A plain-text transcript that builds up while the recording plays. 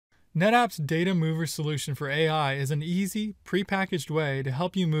NetApp's Data Mover solution for AI is an easy, prepackaged way to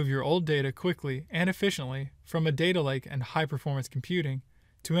help you move your old data quickly and efficiently from a data lake and high-performance computing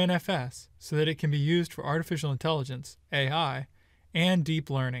to NFS so that it can be used for artificial intelligence, AI, and deep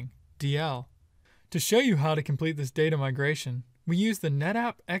learning, DL. To show you how to complete this data migration, we use the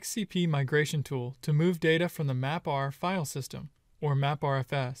NetApp XCP Migration Tool to move data from the MapR File System, or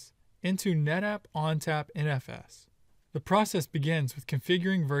MapRFS, into NetApp ONTAP NFS. The process begins with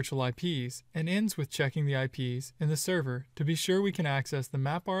configuring virtual IPs and ends with checking the IPs in the server to be sure we can access the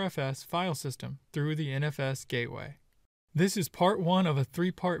MapRFS file system through the NFS gateway. This is part 1 of a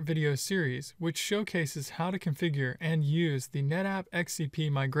 3-part video series which showcases how to configure and use the NetApp XCP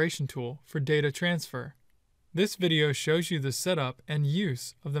Migration Tool for data transfer. This video shows you the setup and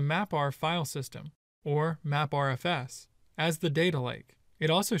use of the MapR File System, or MapRFS, as the data lake. It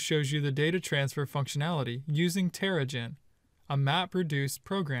also shows you the data transfer functionality using TeraGen, a MapReduce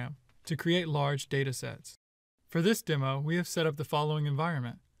program, to create large datasets. For this demo, we have set up the following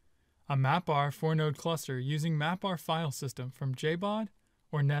environment: a MapR 4-node cluster using MapR File System from JBOD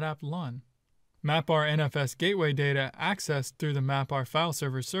or NetApp LUN, MapR NFS gateway data accessed through the MapR File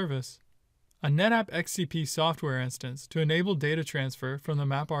Server service, a NetApp XCP software instance to enable data transfer from the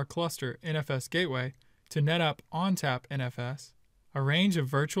MapR cluster NFS gateway to NetApp ONTAP NFS, a range of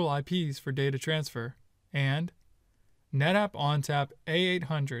virtual IPs for data transfer, and NetApp ONTAP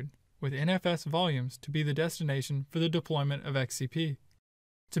A800 with NFS volumes to be the destination for the deployment of XCP.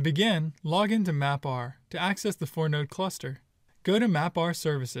 To begin, log into MapR to access the 4-node cluster. Go to MapR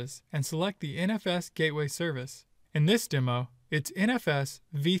Services and select the NFS Gateway service. In this demo, it's NFS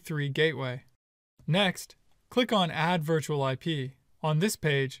v3 Gateway. Next, click on Add Virtual IP. On this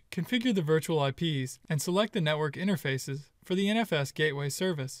page, configure the virtual IPs and select the network interfaces for the NFS Gateway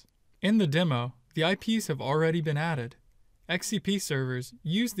service. In the demo, the IPs have already been added. XCP servers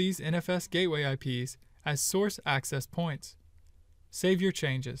use these NFS Gateway IPs as source access points. Save your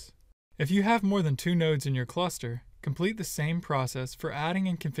changes. If you have more than 2 nodes in your cluster, complete the same process for adding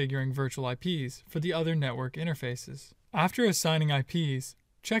and configuring virtual IPs for the other network interfaces. After assigning IPs,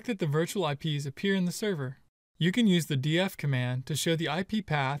 check that the virtual IPs appear in the server. You can use the df command to show the IP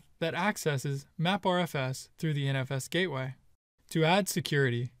path that accesses MapRFS through the NFS gateway. To add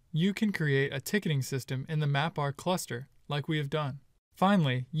security, you can create a ticketing system in the MapR cluster, like we have done.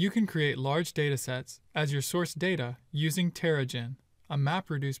 Finally, you can create large datasets as your source data using TeraGen, a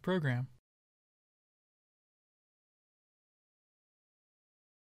MapReduce program.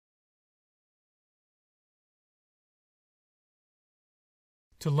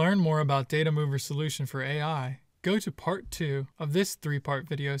 To learn more about Data Mover solution for AI, go to part 2 of this 3-part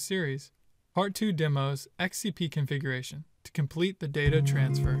video series. Part 2 demos XCP configuration to complete the data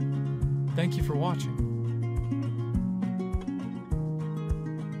transfer. Thank you for watching.